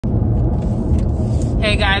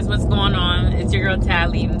Hey guys, what's going on? It's your girl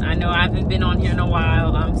Tally. I know I haven't been on here in a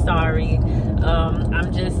while. I'm sorry.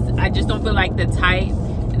 I just don't feel like the type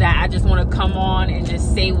that I just want to come on and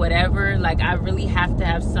just say whatever. Like, I really have to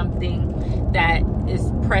have something that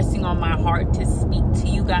is pressing on my heart to speak to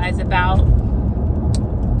you guys about.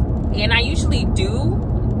 And I usually do,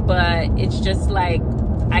 but it's just like,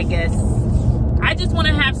 I guess I just want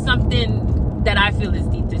to have something that I feel is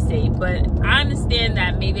deep to say. But I understand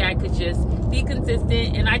that maybe I could just be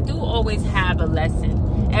consistent, and I do always have a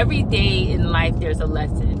lesson. Every day in life there's a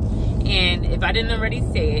lesson, and if I didn't already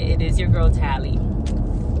say it, it is your girl Tally.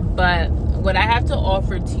 But what I have to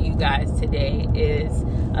offer to you guys today is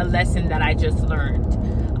a lesson that I just learned.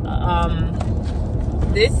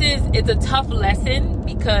 It's a tough lesson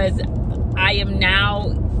because I am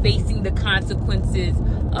now facing the consequences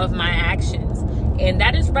of my actions. And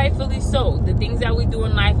that is rightfully so. The things that we do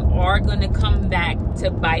in life are going to come back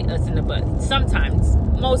to bite us in the butt. Sometimes,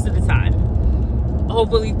 most of the time.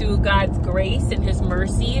 Hopefully through God's grace and his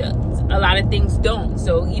mercy, a lot of things don't.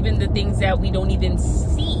 So even the things that we don't even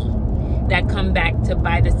see that come back to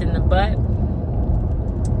bite us in the butt,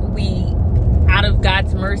 out of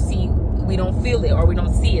God's mercy, we don't feel it, or we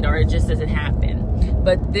don't see it, or it just doesn't happen.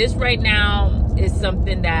 But this right now is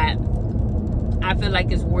something that I feel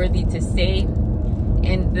like is worthy to say.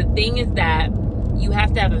 And the thing is that you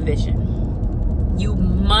have to have a vision. You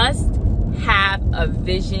must have a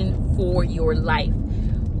vision for your life.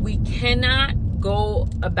 We cannot go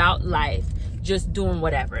about life just doing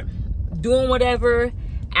whatever,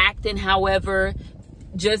 acting however,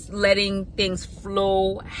 just letting things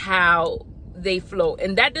flow how they flow.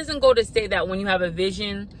 And that doesn't go to say that when you have a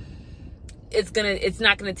vision, it's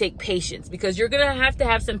not gonna take patience, because you're gonna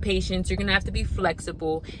have some patience. You're gonna have to be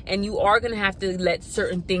flexible, and you are gonna have to let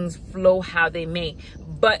certain things flow how they may.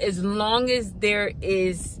 But as long as there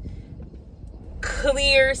is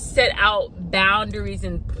clear set out boundaries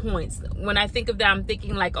and points, when I think of that, I'm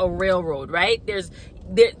thinking like a railroad, right?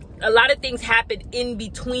 A lot of things happen in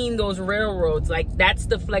between those railroads. Like, that's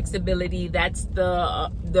the flexibility, that's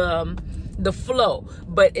the flow,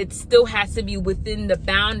 but it still has to be within the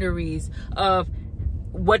boundaries of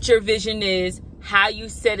what your vision is, how you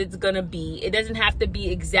said it's gonna be. It doesn't have to be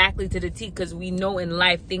exactly to the T, because we know in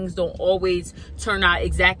life things don't always turn out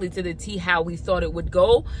exactly to the T how we thought it would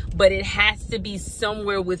go, but it has to be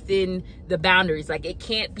somewhere within the boundaries. Like, it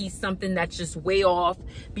can't be something that's just way off,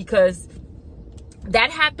 because that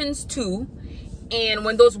happens too. And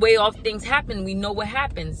when those way off things happen, we know what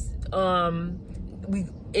happens.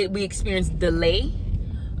 We experience delay.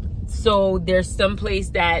 So there's some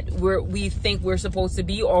place that we think we're supposed to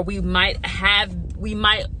be, or we are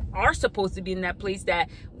supposed to be in that place that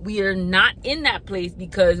we are not in that place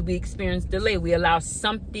because we experience delay. We allow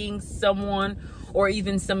something, someone, or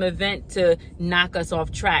even some event to knock us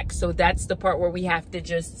off track. So that's the part where we have to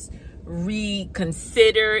just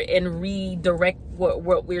reconsider and redirect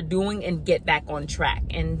what we're doing and get back on track.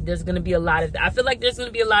 And there's going to be a lot of that. I feel like there's going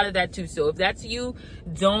to be a lot of that too. So if that's you,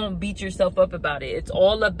 don't beat yourself up about it. It's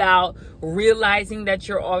all about realizing that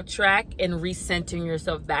you're off track and recentering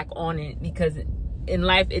yourself back on it, because in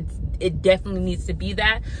life it definitely needs to be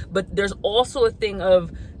that. But there's also a thing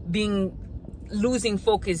of losing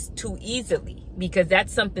focus too easily, because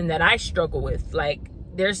that's something that I struggle with. Like,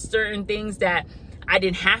 there's certain things that I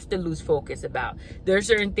didn't have to lose focus about. There's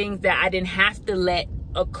certain things that I didn't have to let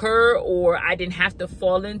occur, or I didn't have to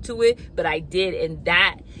fall into it, but I did. And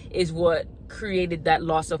that is what created that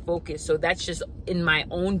loss of focus. So that's just in my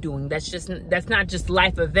own doing. That's not just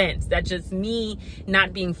life events. That's just me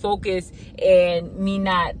not being focused, and me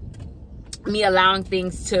allowing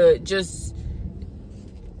things to just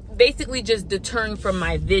basically just deterring from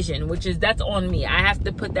my vision, that's on me. I have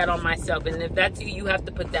to put that on myself. And if that's you, you have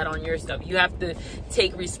to put that on yourself. You have to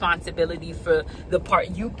take responsibility for the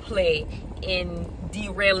part you play in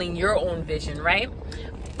derailing your own vision, right?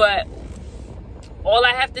 But all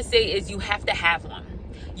I have to say is you have to have one.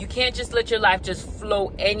 You can't just let your life just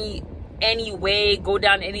flow any way, go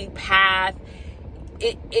down any path.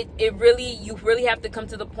 You really have to come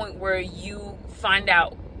to the point where you find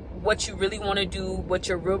out what you really want to do, what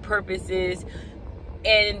your real purpose is.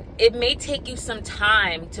 And it may take you some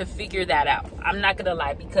time to figure that out. I'm not gonna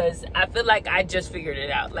lie, because I feel like I just figured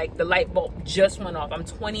it out. Like, the light bulb just went off. I'm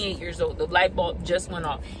 28 years old. The light bulb just went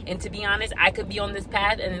off. And to be honest, I could be on this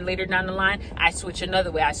path, and then later down the line, I switch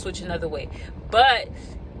another way. But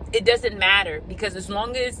it doesn't matter, because as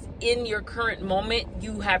long as in your current moment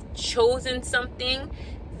you have chosen something,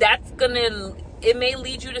 it may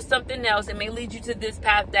lead you to something else. It may lead you to this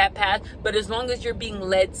path, that path. But as long as you're being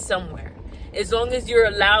led somewhere, as long as you're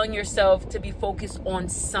allowing yourself to be focused on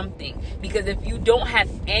something. Because if you don't have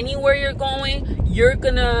anywhere you're going, you're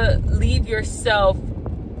gonna leave yourself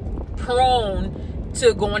prone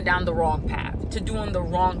to going down the wrong path, to doing the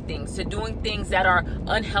wrong things, to doing things that are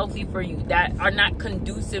unhealthy for you, that are not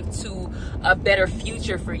conducive to a better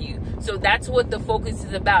future for you. So that's what the focus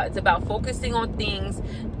is about. It's about focusing on things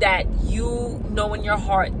that you know in your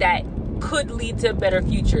heart that could lead to a better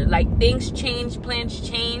future. Like, things change, plans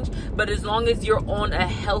change, but as long as you're on a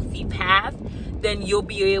healthy path, then you'll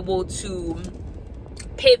be able to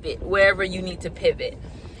pivot wherever you need to pivot.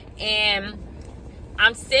 And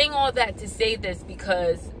I'm saying all that to say this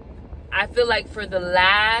because I feel like for the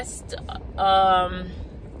last,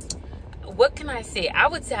 what can I say? I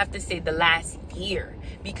would have to say the last year,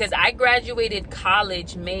 because I graduated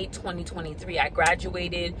college May 2023. I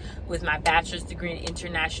graduated with my bachelor's degree in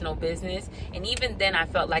international business. And even then I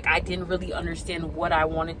felt like I didn't really understand what I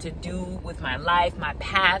wanted to do with my life, my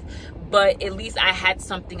path. But at least I had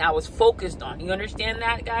something I was focused on. You understand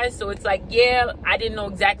that, guys? So it's like, yeah, I didn't know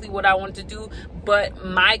exactly what I wanted to do, but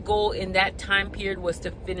my goal in that time period was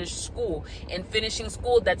to finish school. And finishing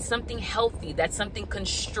school, that's something healthy, that's something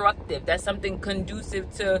constructive, that's something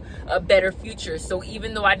conducive to a better future. So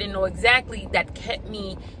even though I didn't know exactly, that kept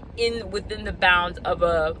me within the bounds of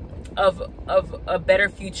a better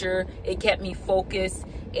future. It kept me focused.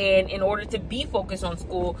 And in order to be focused on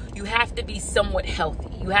school, you have to be somewhat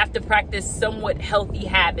healthy. You have to practice somewhat healthy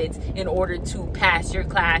habits in order to pass your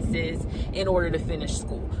classes, in order to finish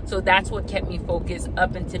school. So that's what kept me focused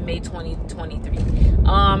up until May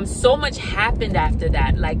 2023. So much happened after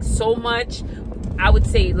that. Like, so much, I would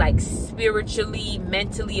say, like, spiritually,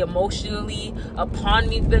 mentally, emotionally, upon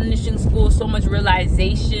me finishing school. So much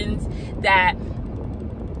realizations that,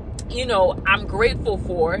 you know, I'm grateful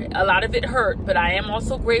for. A lot of it hurt, but I am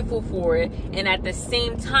also grateful for it. And at the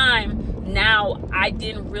same time, now I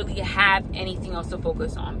didn't really have anything else to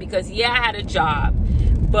focus on, because yeah, I had a job,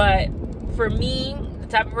 but for me, the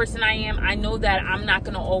type of person I am, I know that I'm not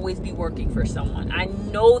going to always be working for someone. I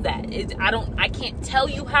know that. I can't tell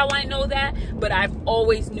you how I know that, but I've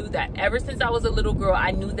always knew that. Ever since I was a little girl,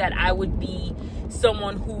 I knew that I would be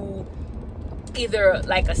someone who, either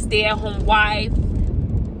like a stay-at-home wife,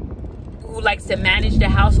 who likes to manage the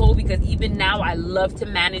household, because even now I love to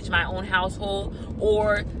manage my own household,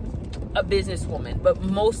 or a businesswoman. But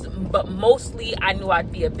mostly I knew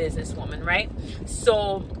I'd be a businesswoman, right?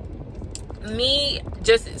 So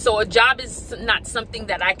a job is not something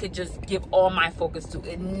that I could just give all my focus to.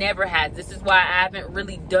 It never has. This is why I haven't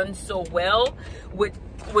really done so well with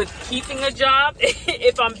keeping a job,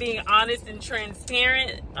 if I'm being honest and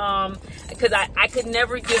transparent, because I could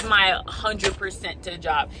never give my 100% to a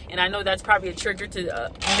job. And I know that's probably a trigger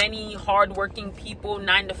to many hardworking people,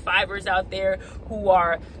 9-to-5ers out there who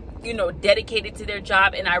are, you know, dedicated to their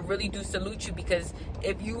job. And I really do salute you, because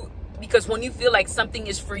because when you feel like something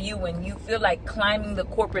is for you, and you feel like climbing the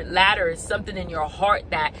corporate ladder is something in your heart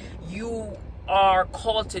that you are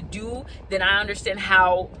called to do, then I understand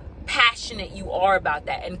how passionate you are about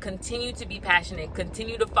that. And continue to be passionate,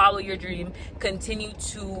 continue to follow your dream, continue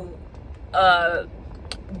to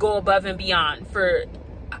go above and beyond for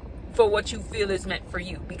what you feel is meant for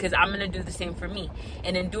you, because I'm going to do the same for me.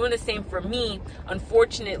 And in doing the same for me,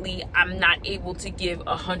 unfortunately, I'm not able to give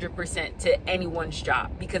 100% to anyone's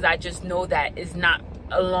job, because I just know that is not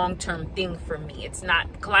a long-term thing for me. It's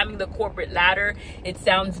not climbing the corporate ladder. It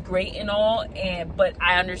sounds great and all, but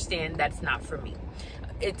I understand that's not for me.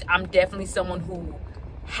 I'm definitely someone who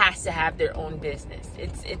has to have their own business.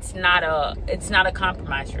 It's not a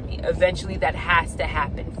compromise for me. Eventually that has to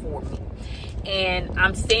happen for me. And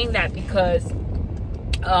I'm saying that because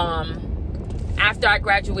after I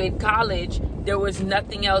graduated college, there was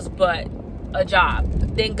nothing else but a job.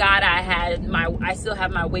 Thank God I still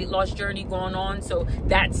have my weight loss journey going on. So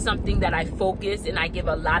that's something that I focus and I give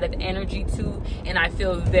a lot of energy to, and I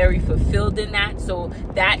feel very fulfilled in that. So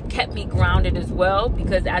that kept me grounded as well,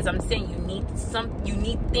 because as I'm saying, you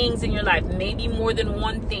need things in your life, maybe more than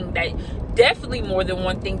one thing, definitely more than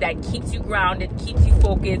one thing that keeps you grounded, keeps you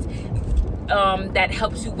focused, that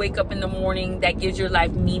helps you wake up in the morning, that gives your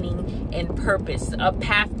life meaning and purpose. A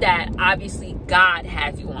path that obviously God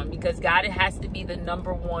has you on, because God has to be the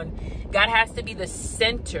number one. God has to be the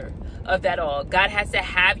center of that all. God has to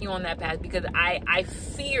have you on that path, because I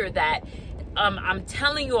fear that I'm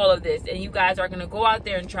telling you all of this, and you guys are going to go out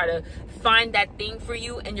there and try to find that thing for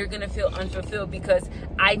you, and you're going to feel unfulfilled, because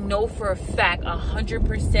I know for a fact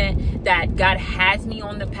 100% that God has me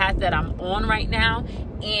on the path that I'm on right now,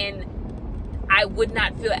 and I would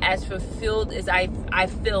not feel as fulfilled as I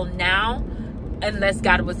feel now unless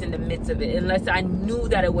God was in the midst of it, unless I knew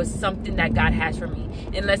that it was something that God has for me,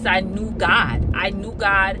 unless I knew God. I knew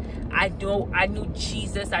God. I knew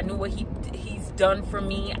Jesus. I knew what he's done for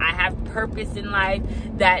me. I have purpose in life.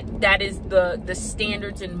 That is the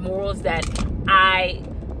standards and morals that I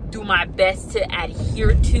do my best to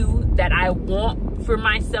adhere to, that I want for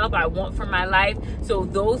myself, I want for my life. So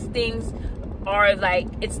those things are like,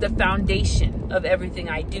 it's the foundation of everything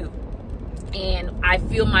I do. And I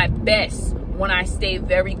feel my best when I stay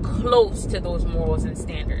very close to those morals and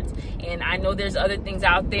standards. And I know there's other things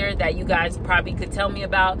out there that you guys probably could tell me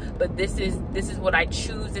about, but this is what I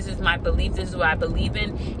choose. This is my belief. This is what I believe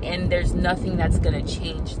in, and there's nothing that's gonna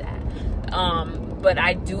change that. But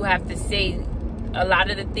I do have to say, a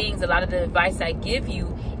lot of the things, a lot of the advice I give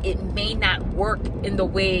you, it may not work in the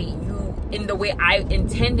way I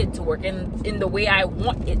intended to work, and in the way I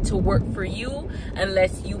want it to work for you,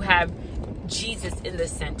 unless you have Jesus in the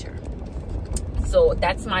center. So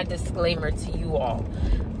that's my disclaimer to you all.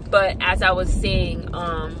 But as I was saying,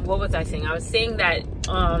 what was I saying? I was saying that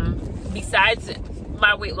besides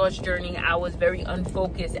my weight loss journey, I was very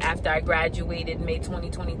unfocused after I graduated May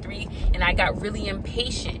 2023, and I got really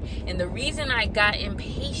impatient. And the reason I got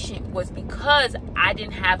impatient was because I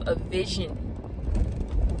didn't have a vision.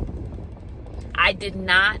 I did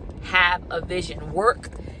not have a vision. Work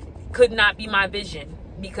could not be my vision,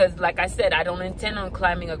 because like I said, I don't intend on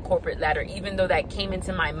climbing a corporate ladder, even though that came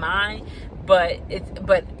into my mind. But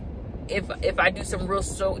if I do some real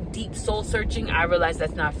deep soul searching, I realize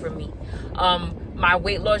that's not for me. My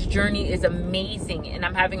weight loss journey is amazing, and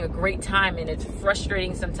I'm having a great time, and it's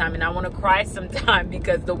frustrating sometimes, and I want to cry sometimes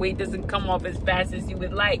because the weight doesn't come off as fast as you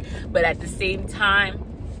would like. But at the same time,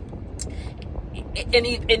 and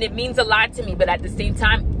it means a lot to me, but at the same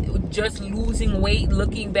time, just losing weight,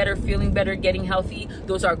 looking better, feeling better, getting healthy,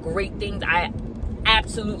 those are great things. I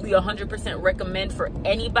absolutely 100% recommend for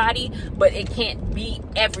anybody, but it can't be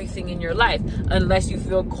everything in your life unless you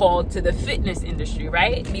feel called to the fitness industry,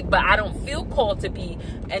 right? But I don't feel called to be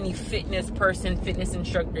any fitness person, fitness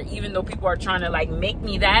instructor, even though people are trying to like make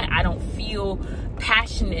me that. I don't feel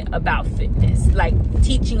passionate about fitness, like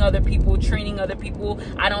teaching other people, training other people.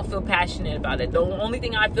 I don't feel passionate about it. The only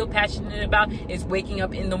thing I feel passionate about is waking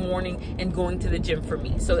up in the morning and going to the gym for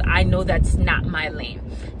me. So I know that's not my lane.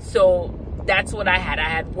 So that's what I had. I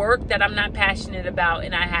had work that I'm not passionate about,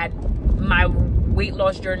 and I had my weight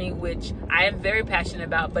loss journey, which I am very passionate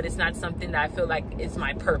about, but it's not something that I feel like is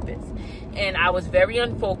my purpose. And I was very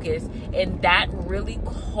unfocused, and that really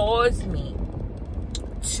caused me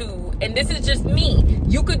to, and this is just me,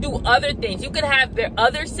 you could do other things, you could have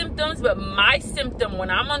other symptoms, but my symptom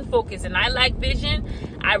when I'm unfocused and I lack vision,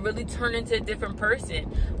 I really turn into a different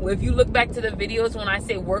person. If you look back to the videos when I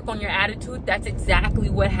say work on your attitude, that's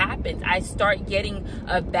exactly what happens. I start getting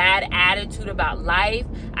a bad attitude about life.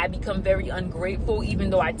 I become very ungrateful,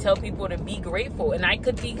 even though I tell people to be grateful, and I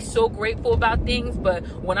could be so grateful about things, but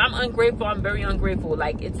when I'm ungrateful, I'm very ungrateful.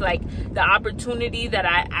 Like, it's like the opportunity that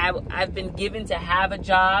I've been given to have a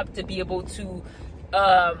job, to be able to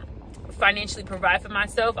financially provide for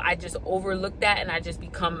myself, I just overlook that, and I just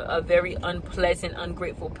become a very unpleasant,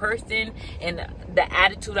 ungrateful person. And the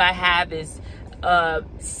attitude I have is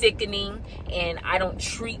sickening, and I don't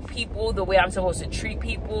treat people the way I'm supposed to treat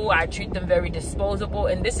people. I treat them very disposable,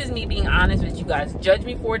 and this is me being honest with you guys. Judge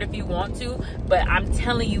me for it if you want to, but I'm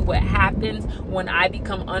telling you what happens when I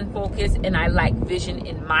become unfocused and I lack vision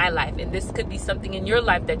in my life. And this could be something in your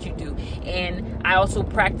life that you do. And I also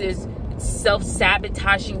practice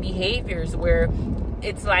self-sabotaging behaviors where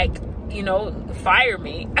it's like, you know, fire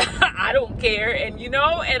me. I don't care. And, you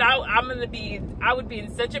know, and I would be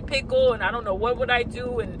in such a pickle, and I don't know what would I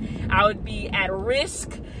do, and I would be at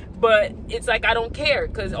risk. But it's like, I don't care,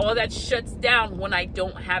 because all that shuts down when I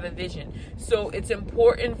don't have a vision. So it's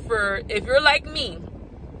important if you're like me,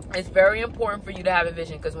 it's very important for you to have a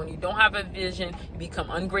vision, because when you don't have a vision, you become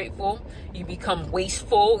ungrateful, you become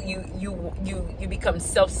wasteful, you become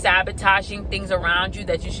self-sabotaging things around you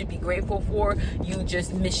that you should be grateful for. You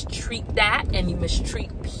just mistreat that, and you mistreat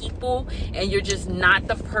people, and you're just not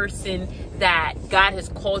the person that God has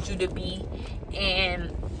called you to be.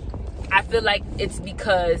 And I feel like it's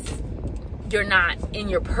because you're not in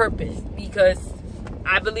your purpose, because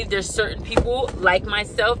I believe there's certain people like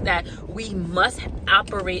myself that we must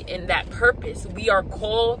operate in that purpose. We are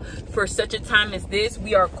called for such a time as this.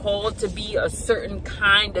 We are called to be a certain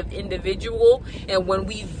kind of individual. And when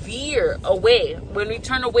we veer away, when we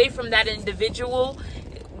turn away from that individual,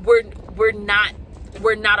 we're not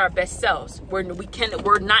our best selves. We're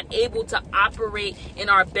not able to operate in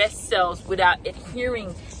our best selves without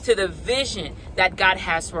adhering to the vision that God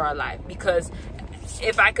has for our life. Because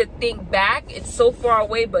if I could think back, it's so far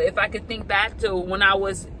away, but if I could think back to when I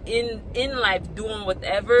was in life doing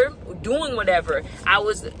whatever, I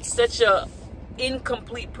was such a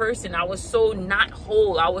incomplete person. I was so not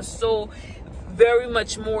whole. I was so very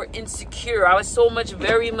much more insecure. I was so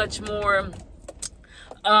very much more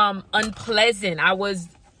unpleasant. I was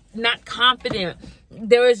not confident.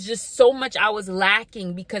 There was just so much I was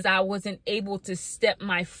lacking because I wasn't able to step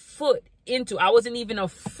my foot into. I wasn't even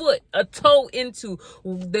a toe into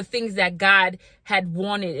the things that God had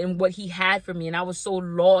wanted and what he had for me. And I was so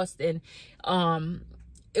lost, and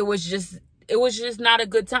it was just not a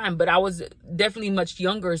good time. But I was definitely much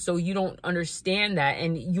younger, so you don't understand that.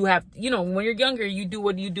 And you have, when you're younger, you do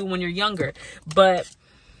what you do when you're younger. But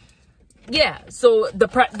yeah, so the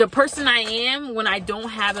person I am when I don't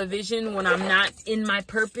have a vision, when I'm not in my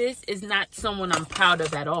purpose, is not someone I'm proud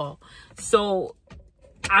of at all. So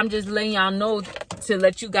I'm just letting y'all know, to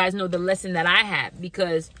let you guys know the lesson that I had,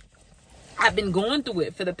 because I've been going through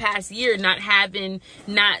it for the past year,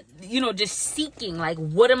 just seeking, like,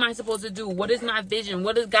 what am I supposed to do? What is my vision?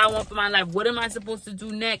 What does God want for my life? What am I supposed to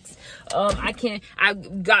do next? I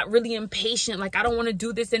got really impatient. Like, I don't want to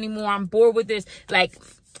do this anymore. I'm bored with this. Like,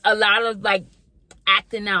 a lot of like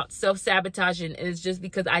acting out, self-sabotaging, and it's just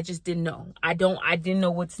because I just didn't know. I didn't know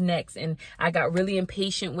what's next, and I got really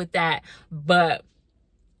impatient with that. But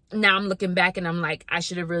now I'm looking back and I'm like, I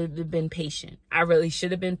should have really been patient. I really should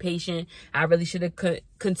have been patient. I really should have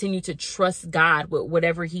continued to trust God with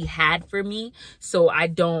whatever he had for me, so I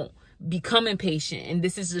don't become impatient. And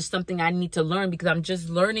this is just something I need to learn, because I'm just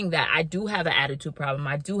learning that I do have an attitude problem.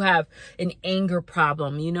 I do have an anger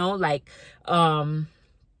problem,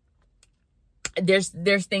 there's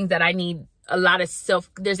things that I need a lot of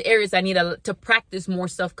there's areas I need to practice more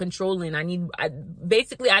self-control in. I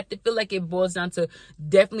feel like it boils down to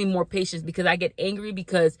definitely more patience, because I get angry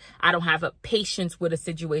because I don't have a patience with a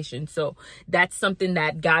situation. So that's something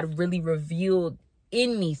that God really revealed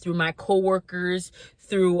in me through my coworkers,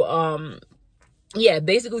 through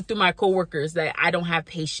basically through my coworkers, that I don't have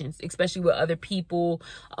patience, especially with other people.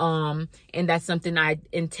 And that's something I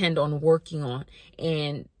intend on working on.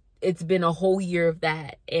 And it's been a whole year of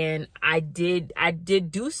that. And I did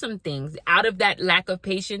do some things out of that lack of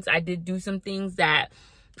patience. I did do some things that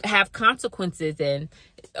have consequences and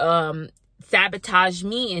sabotage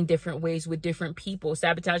me in different ways with different people,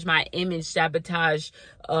 sabotage my image, sabotage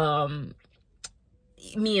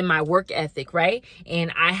me and my work ethic, right?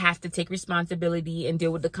 And I have to take responsibility and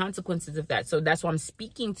deal with the consequences of that. So that's why I'm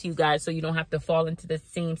speaking to you guys, so you don't have to fall into the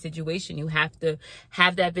same situation. You have to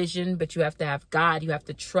have that vision, but you have to have God. You have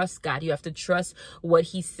to trust God. You have to trust what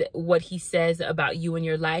he says about you and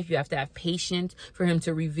your life. You have to have patience for him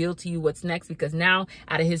to reveal to you what's next, because now,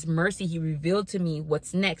 out of his mercy, he revealed to me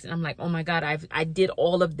what's next. And I'm like, oh my God, I did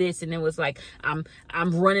all of this, and it was like I'm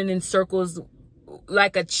running in circles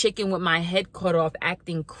like a chicken with my head cut off,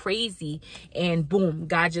 acting crazy. And boom,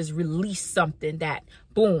 God just released something that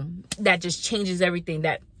just changes everything,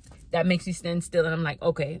 that makes you stand still. And I'm like,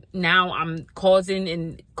 okay, now I'm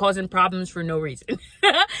causing problems for no reason.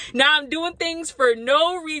 Now I'm doing things for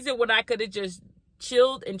no reason when I could have just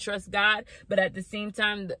chilled and trust God. But at the same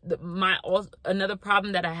time, another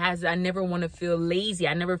problem that I have is I never want to feel lazy.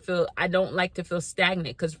 I don't like to feel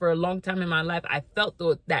stagnant, because for a long time in my life, I felt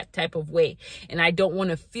that type of way, and I don't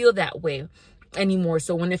want to feel that way anymore.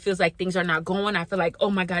 So when it feels like things are not going, I feel like,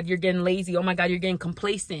 oh my God, you're getting lazy. Oh my God, you're getting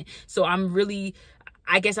complacent. So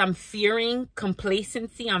I guess I'm fearing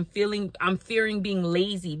complacency. I'm fearing being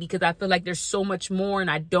lazy, because I feel like there's so much more and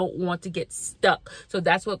I don't want to get stuck. So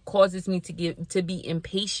that's what causes me to be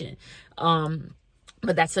impatient.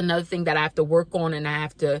 But that's another thing that I have to work on, and I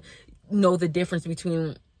have to know the difference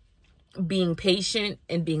between being patient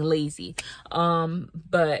and being lazy. And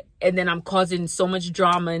then I'm causing so much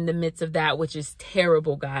drama in the midst of that, which is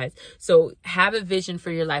terrible, guys. So have a vision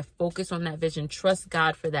for your life. Focus on that vision. Trust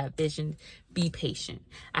God for that vision. Be patient.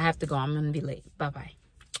 I have to go. I'm going to be late. Bye-bye.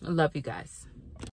 I love you guys.